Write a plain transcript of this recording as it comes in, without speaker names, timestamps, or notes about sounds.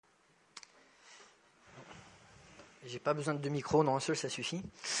J'ai pas besoin de deux micros, non, un seul, ça suffit.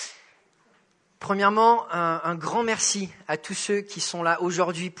 Premièrement, un grand merci à tous ceux qui sont là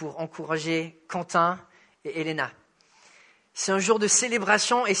aujourd'hui pour encourager Quentin et Elena. C'est un jour de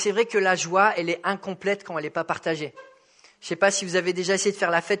célébration et c'est vrai que la joie, elle est incomplète quand elle n'est pas partagée. Je ne sais pas si vous avez déjà essayé de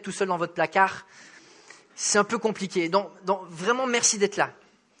faire la fête tout seul dans votre placard. C'est un peu compliqué. Donc vraiment, merci d'être là.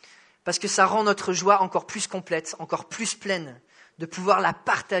 Parce que ça rend notre joie encore plus complète, encore plus pleine, de pouvoir la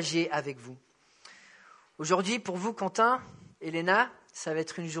partager avec vous. Aujourd'hui, pour vous, Quentin, Elena, ça va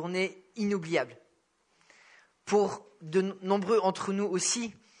être une journée inoubliable. Pour de nombreux d'entre nous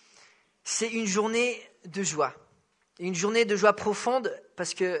aussi, c'est une journée de joie. Une journée de joie profonde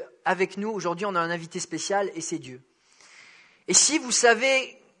parce qu'avec nous, aujourd'hui, on a un invité spécial et c'est Dieu. Et si vous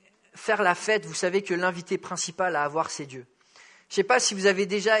savez faire la fête, vous savez que l'invité principal à avoir, c'est Dieu. Je ne sais pas si vous avez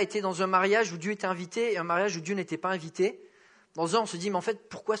déjà été dans un mariage où Dieu était invité et un mariage où Dieu n'était pas invité. Dans un, on se dit, mais en fait,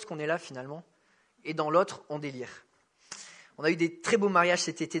 pourquoi est-ce qu'on est là finalement ? Et dans l'autre, on délire. On a eu des très beaux mariages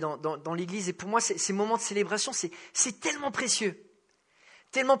cet été dans l'église et pour moi, ces moments de célébration, c'est tellement précieux.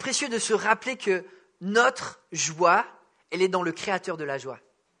 Tellement précieux de se rappeler que notre joie, elle est dans le créateur de la joie.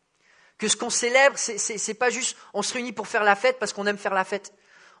 Que ce qu'on célèbre, c'est pas juste, on se réunit pour faire la fête parce qu'on aime faire la fête.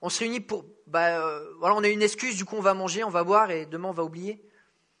 On se réunit pour, voilà, on a une excuse, du coup on va manger, on va boire et demain on va oublier.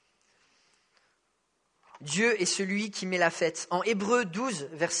 Dieu est celui qui met la fête. En Hébreux 12,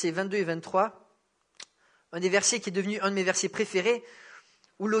 versets 22 et 23, un des versets qui est devenu un de mes versets préférés,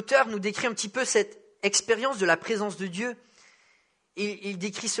 où l'auteur nous décrit un petit peu cette expérience de la présence de Dieu. Et il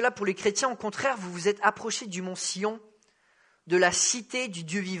décrit cela pour les chrétiens. Au contraire, vous vous êtes approchés du mont Sion, de la cité du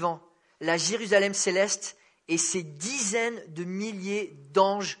Dieu vivant, la Jérusalem céleste et ses dizaines de milliers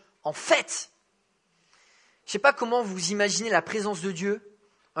d'anges en fête. Je ne sais pas comment vous imaginez la présence de Dieu,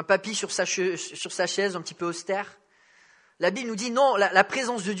 un papy sur sa chaise, un petit peu austère. La Bible nous dit non, la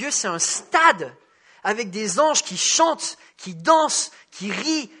présence de Dieu, c'est un stade avec des anges qui chantent, qui dansent, qui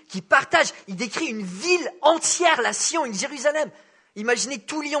rient, qui partagent. Il décrit une ville entière, la Sion, une Jérusalem. Imaginez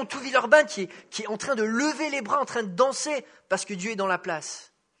tout Lyon, tout Villeurbanne qui est en train de lever les bras, en train de danser parce que Dieu est dans la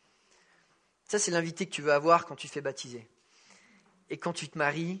place. Ça, c'est l'invité que tu veux avoir quand tu te fais baptiser. Et quand tu te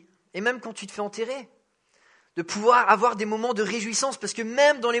maries, et même quand tu te fais enterrer. De pouvoir avoir des moments de réjouissance parce que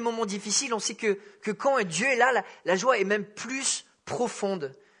même dans les moments difficiles, on sait que quand Dieu est là, la joie est même plus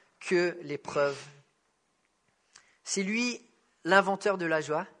profonde que l'épreuve. C'est lui l'inventeur de la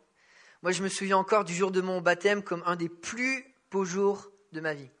joie. Moi, je me souviens encore du jour de mon baptême comme un des plus beaux jours de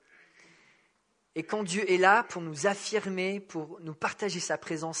ma vie. Et quand Dieu est là pour nous affirmer, pour nous partager sa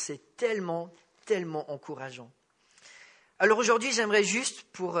présence, c'est tellement, tellement encourageant. Alors aujourd'hui, j'aimerais juste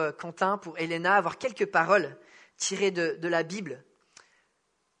pour Quentin, pour Elena, avoir quelques paroles tirées de la Bible.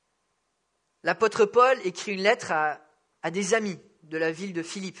 L'apôtre Paul écrit une lettre à des amis de la ville de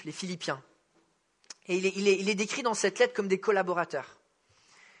Philippe, les Philippiens. Et il est décrit dans cette lettre comme des collaborateurs.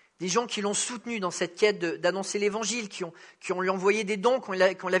 Des gens qui l'ont soutenu dans cette quête d'annoncer l'évangile, qui ont lui envoyé des dons quand il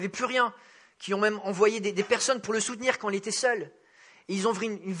n'avait plus rien, qui ont même envoyé des personnes pour le soutenir quand il était seul. Et ils ont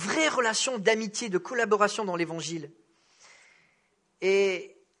une vraie relation d'amitié, de collaboration dans l'évangile.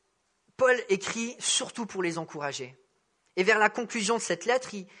 Et Paul écrit surtout pour les encourager. Et vers la conclusion de cette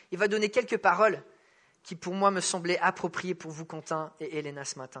lettre, il va donner quelques paroles qui pour moi me semblaient appropriées pour vous, Quentin et Elena,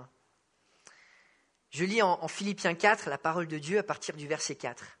 ce matin. Je lis en Philippiens 4 la parole de Dieu à partir du verset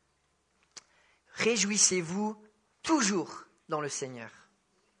 4. « Réjouissez-vous toujours dans le Seigneur.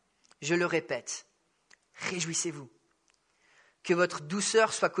 Je le répète, réjouissez-vous. Que votre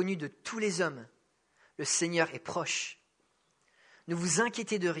douceur soit connue de tous les hommes. Le Seigneur est proche. Ne vous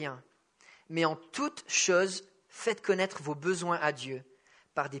inquiétez de rien, mais en toute chose, faites connaître vos besoins à Dieu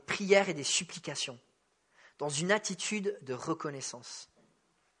par des prières et des supplications, dans une attitude de reconnaissance.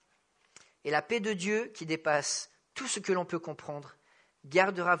 Et la paix de Dieu, qui dépasse tout ce que l'on peut comprendre,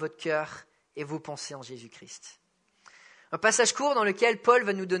 gardera votre cœur et vos pensées en Jésus-Christ. » Un passage court dans lequel Paul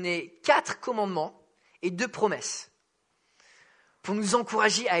va nous donner 4 commandements et 2 promesses pour nous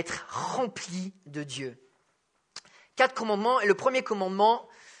encourager à être remplis de Dieu. 4 commandements, et le premier commandement,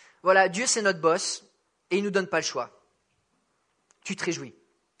 voilà, Dieu c'est notre boss et il ne nous donne pas le choix. Tu te réjouis,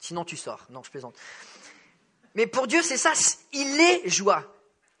 sinon tu sors. Non, je plaisante. Mais pour Dieu c'est ça, il est joie.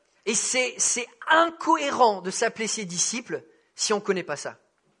 Et c'est incohérent de s'appeler ses disciples si on ne connaît pas ça.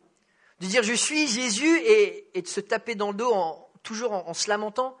 De dire je suis Jésus et de se taper dans le dos toujours en se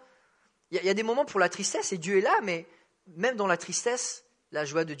lamentant. Il y a des moments pour la tristesse et Dieu est là, mais même dans la tristesse, la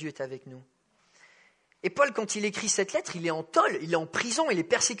joie de Dieu est avec nous. Et Paul, quand il écrit cette lettre, il est en tôle, il est en prison, il est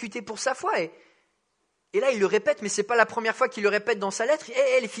persécuté pour sa foi. Et là, il le répète, mais ce n'est pas la première fois qu'il le répète dans sa lettre.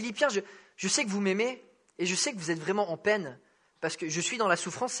 Les Philippiens, je sais que vous m'aimez et je sais que vous êtes vraiment en peine. Parce que je suis dans la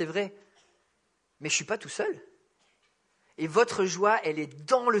souffrance, c'est vrai. Mais je ne suis pas tout seul. Et votre joie, elle est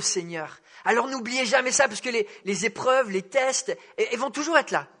dans le Seigneur. Alors n'oubliez jamais ça, parce que les épreuves, les tests, elles vont toujours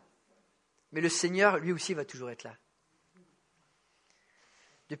être là. Mais le Seigneur, lui aussi, va toujours être là.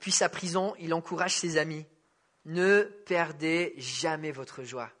 Depuis sa prison, il encourage ses amis. Ne perdez jamais votre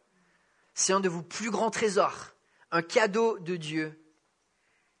joie. C'est un de vos plus grands trésors, un cadeau de Dieu.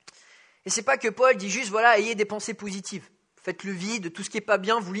 Et c'est pas que Paul dit juste, voilà, ayez des pensées positives. Faites le vide, tout ce qui n'est pas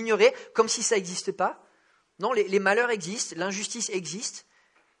bien, vous l'ignorez, comme si ça n'existe pas. Non, les malheurs existent, l'injustice existe.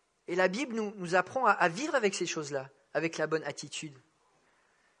 Et la Bible nous apprend à vivre avec ces choses-là, avec la bonne attitude.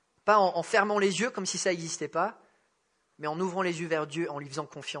 Pas en fermant les yeux comme si ça n'existait pas, mais en ouvrant les yeux vers Dieu, en lui faisant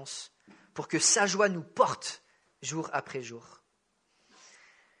confiance, pour que sa joie nous porte jour après jour.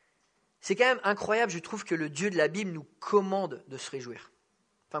 C'est quand même incroyable, je trouve, que le Dieu de la Bible nous commande de se réjouir.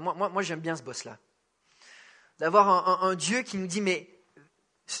 Enfin, moi j'aime bien ce boss-là. D'avoir un Dieu qui nous dit, mais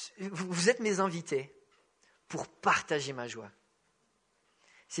vous êtes mes invités pour partager ma joie.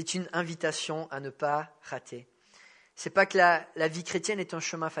 C'est une invitation à ne pas rater. C'est pas que la vie chrétienne est un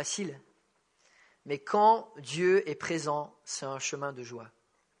chemin facile, mais quand Dieu est présent, c'est un chemin de joie.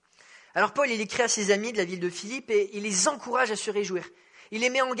 Alors Paul, il écrit à ses amis de la ville de Philippe et il les encourage à se réjouir. Il les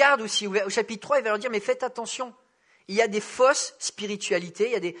met en garde aussi. Au chapitre 3, il va leur dire, mais faites attention. Il y a des fausses spiritualités,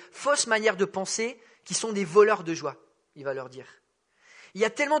 il y a des fausses manières de penser qui sont des voleurs de joie, il va leur dire. Il y a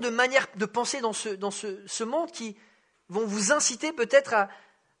tellement de manières de penser dans ce monde qui vont vous inciter peut-être à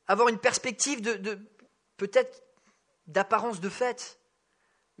avoir une perspective peut-être d'apparence de fête.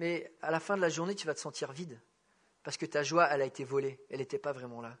 Mais à la fin de la journée, tu vas te sentir vide. Parce que ta joie, elle a été volée. Elle n'était pas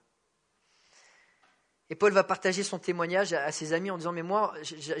vraiment là. Et Paul va partager son témoignage à ses amis en disant, mais moi,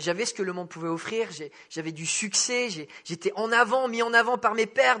 j'avais ce que le monde pouvait offrir. J'avais du succès. J'étais mis en avant par mes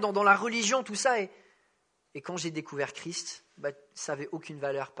pères dans la religion, tout ça. Et quand j'ai découvert Christ, ça n'avait aucune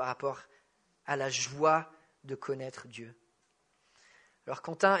valeur par rapport à la joie de connaître Dieu. Alors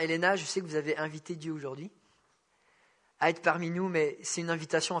Quentin, Elena, je sais que vous avez invité Dieu aujourd'hui à être parmi nous, mais c'est une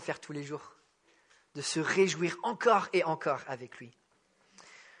invitation à faire tous les jours, de se réjouir encore et encore avec lui.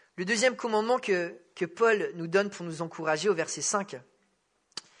 Le deuxième commandement que Paul nous donne pour nous encourager au verset 5,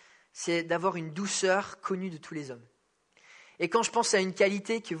 c'est d'avoir une douceur connue de tous les hommes. Et quand je pense à une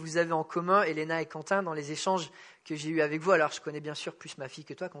qualité que vous avez en commun, Elena et Quentin, dans les échanges que j'ai eus avec vous, alors je connais bien sûr plus ma fille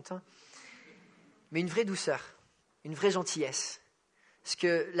que toi, Quentin, mais une vraie douceur, une vraie gentillesse, ce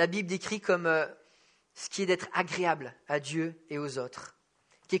que la Bible décrit comme ce qui est d'être agréable à Dieu et aux autres,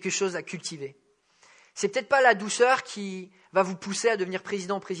 quelque chose à cultiver. C'est peut-être pas la douceur qui va vous pousser à devenir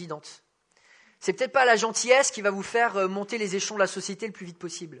président ou présidente. C'est peut-être pas la gentillesse qui va vous faire monter les échelons de la société le plus vite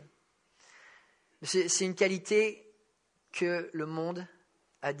possible. C'est une qualité que le monde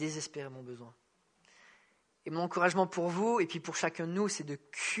a désespérément besoin. Et mon encouragement pour vous et puis pour chacun de nous, c'est de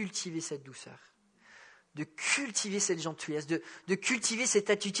cultiver cette douceur, de cultiver cette gentillesse, de cultiver cette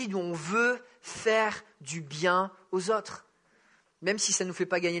attitude où on veut faire du bien aux autres, même si ça ne nous fait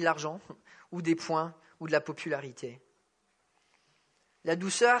pas gagner de l'argent ou des points ou de la popularité. La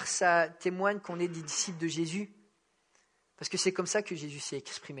douceur, ça témoigne qu'on est des disciples de Jésus, parce que c'est comme ça que Jésus s'est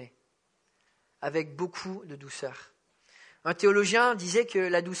exprimé, avec beaucoup de douceur. Un théologien disait que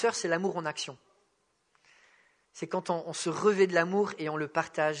la douceur, c'est l'amour en action. C'est quand on se revêt de l'amour et on le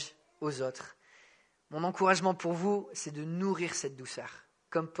partage aux autres. Mon encouragement pour vous, c'est de nourrir cette douceur,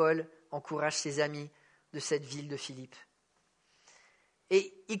 comme Paul encourage ses amis de cette ville de Philippe.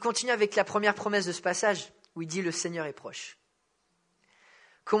 Et il continue avec la première promesse de ce passage, où il dit « Le Seigneur est proche ».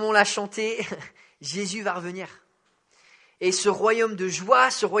 Comme on l'a chanté, Jésus va revenir. Et ce royaume de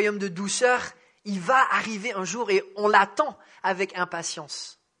joie, ce royaume de douceur, il va arriver un jour et on l'attend avec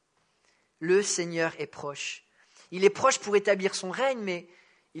impatience. Le Seigneur est proche. Il est proche pour établir son règne, mais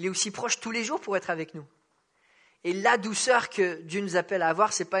il est aussi proche tous les jours pour être avec nous. Et la douceur que Dieu nous appelle à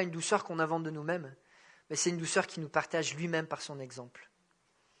avoir, ce n'est pas une douceur qu'on invente de nous-mêmes, mais c'est une douceur qu'il nous partage lui-même par son exemple.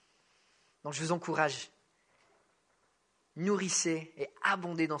 Donc je vous encourage, nourrissez et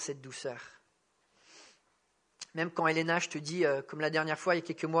abondez dans cette douceur. Même quand Elena, je te dis, comme la dernière fois, il y a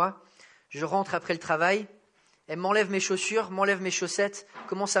quelques mois, je rentre après le travail, elle m'enlève mes chaussures, m'enlève mes chaussettes,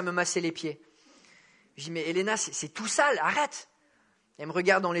 commence à me masser les pieds. Je dis, mais Elena, c'est tout sale, arrête. Elle me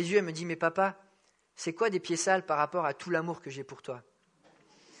regarde dans les yeux, elle me dit, mais papa, c'est quoi des pieds sales par rapport à tout l'amour que j'ai pour toi ?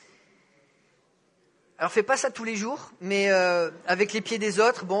 Alors fais pas ça tous les jours, mais avec les pieds des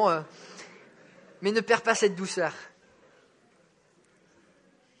autres, mais ne perds pas cette douceur.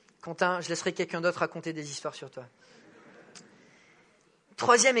 Quentin, je laisserai quelqu'un d'autre raconter des histoires sur toi.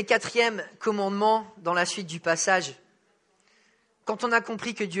 Troisième et quatrième commandement dans la suite du passage. Quand on a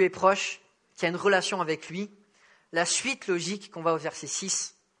compris que Dieu est proche, qu'il y a une relation avec lui, la suite logique qu'on va au verset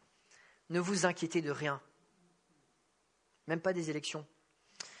 6, ne vous inquiétez de rien. même pas des élections.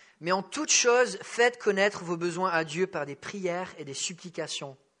 Mais en toute chose, faites connaître vos besoins à Dieu par des prières et des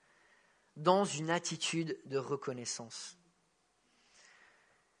supplications, dans une attitude de reconnaissance.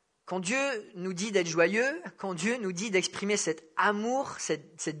 Quand Dieu nous dit d'être joyeux, quand Dieu nous dit d'exprimer cet amour,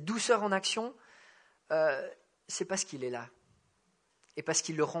 cette douceur en action, c'est parce qu'il est là et parce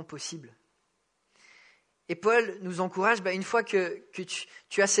qu'il le rend possible. Et Paul nous encourage, une fois que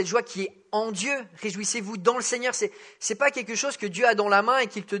tu as cette joie qui est en Dieu, réjouissez-vous dans le Seigneur. C'est pas quelque chose que Dieu a dans la main et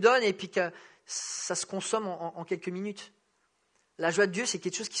qu'il te donne et puis que ça se consomme en quelques minutes. La joie de Dieu, c'est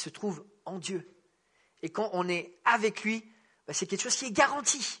quelque chose qui se trouve en Dieu. Et quand on est avec lui, c'est quelque chose qui est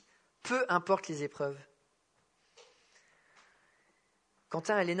garanti, peu importe les épreuves.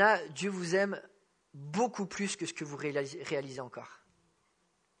 Quentin, Elena, Dieu vous aime beaucoup plus que ce que vous réalisez encore.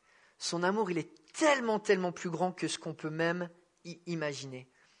 Son amour, il est tellement, tellement plus grand que ce qu'on peut même imaginer.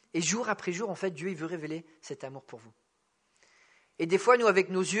 Et jour après jour, en fait, Dieu il veut révéler cet amour pour vous. Et des fois, nous, avec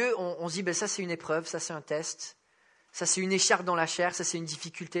nos yeux, on se dit, ça c'est une épreuve, ça c'est un test, ça c'est une écharpe dans la chair, ça c'est une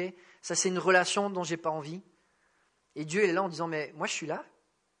difficulté, ça c'est une relation dont j'ai pas envie. Et Dieu est là en disant, mais moi je suis là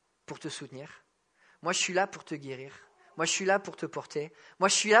pour te soutenir, moi je suis là pour te guérir, moi je suis là pour te porter, moi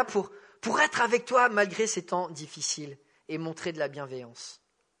je suis là pour être avec toi malgré ces temps difficiles et montrer de la bienveillance.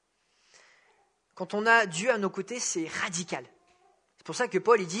 Quand on a Dieu à nos côtés, c'est radical. C'est pour ça que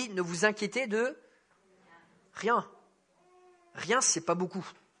Paul il dit, ne vous inquiétez de rien. Rien, c'est pas beaucoup.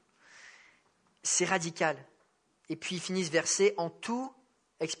 C'est radical. Et puis il finit ce verset, en tout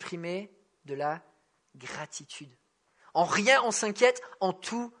exprimer de la gratitude. En rien on s'inquiète, en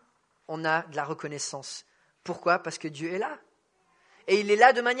tout on a de la reconnaissance. Pourquoi ? Parce que Dieu est là. Et il est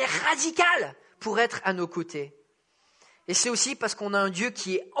là de manière radicale pour être à nos côtés. Et c'est aussi parce qu'on a un Dieu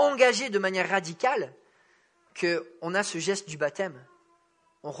qui est engagé de manière radicale qu'on a ce geste du baptême.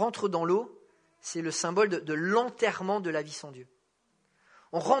 On rentre dans l'eau, c'est le symbole de l'enterrement de la vie sans Dieu.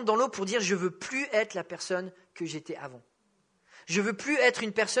 On rentre dans l'eau pour dire « je ne veux plus être la personne que j'étais avant ». Je ne veux plus être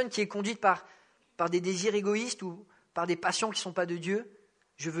une personne qui est conduite par des désirs égoïstes ou par des passions qui ne sont pas de Dieu.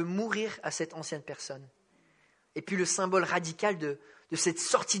 Je veux mourir à cette ancienne personne. Et puis le symbole radical de cette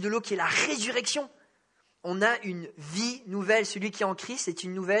sortie de l'eau qui est la résurrection. On a une vie nouvelle. Celui qui est en Christ est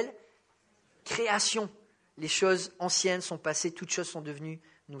une nouvelle création. Les choses anciennes sont passées, toutes choses sont devenues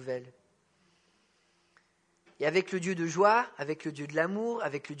nouvelles. Et avec le Dieu de joie, avec le Dieu de l'amour,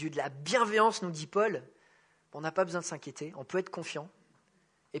 avec le Dieu de la bienveillance, nous dit Paul, on n'a pas besoin de s'inquiéter, on peut être confiant.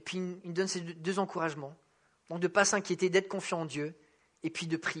 Et puis il nous donne ces deux encouragements. Donc de ne pas s'inquiéter, d'être confiant en Dieu, et puis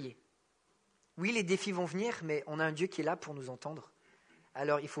de prier. Oui, les défis vont venir, mais on a un Dieu qui est là pour nous entendre.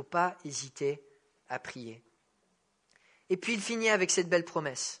 Alors il ne faut pas hésiter à prier. Et puis il finit avec cette belle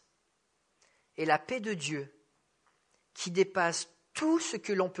promesse. Et la paix de Dieu, qui dépasse tout ce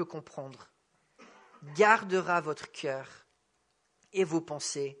que l'on peut comprendre, gardera votre cœur et vos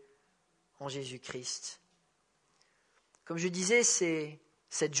pensées en Jésus-Christ. Comme je disais, c'est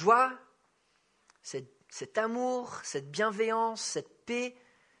cette joie, cet amour, cette bienveillance, cette paix,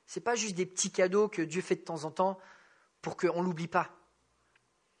 ce n'est pas juste des petits cadeaux que Dieu fait de temps en temps pour qu'on ne l'oublie pas.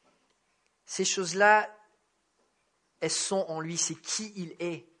 Ces choses-là, elles sont en lui, c'est qui il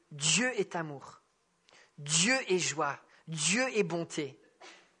est. Dieu est amour, Dieu est joie, Dieu est bonté.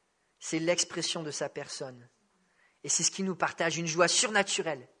 C'est l'expression de sa personne. Et c'est ce qui nous partage, une joie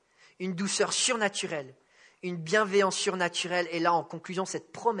surnaturelle, une douceur surnaturelle, une bienveillance surnaturelle. Et là, en conclusion,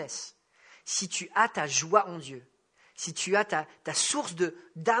 cette promesse, si tu as ta joie en Dieu, si tu as ta source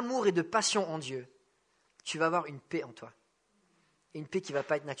d'amour et de passion en Dieu, tu vas avoir une paix en toi. Et une paix qui ne va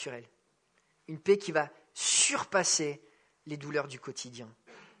pas être naturelle. Une paix qui va surpasser les douleurs du quotidien.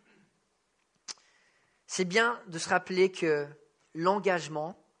 C'est bien de se rappeler que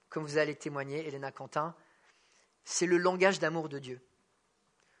l'engagement, comme vous allez témoigner, Elena, Quentin, c'est le langage d'amour de Dieu.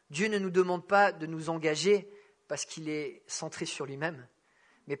 Dieu ne nous demande pas de nous engager parce qu'il est centré sur lui-même,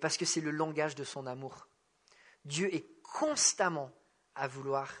 mais parce que c'est le langage de son amour. Dieu est constamment à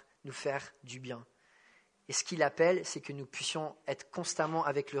vouloir nous faire du bien. Et ce qu'il appelle, c'est que nous puissions être constamment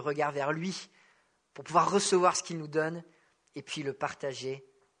avec le regard vers lui pour pouvoir recevoir ce qu'il nous donne et puis le partager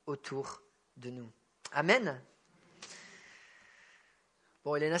autour de nous. Amen.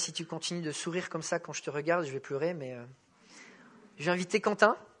 Bon, Elena, si tu continues de sourire comme ça quand je te regarde, je vais pleurer, mais je vais inviter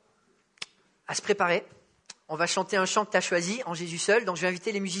Quentin à se préparer. On va chanter un chant que tu as choisi, En Jésus seul. Donc, je vais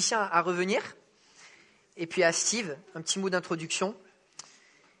inviter les musiciens à revenir. Et puis à Steve, un petit mot d'introduction.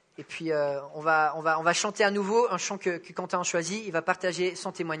 Et puis, on va chanter à nouveau un chant que Quentin a choisi. Il va partager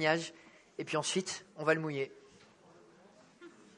son témoignage. Et puis ensuite, on va le mouiller.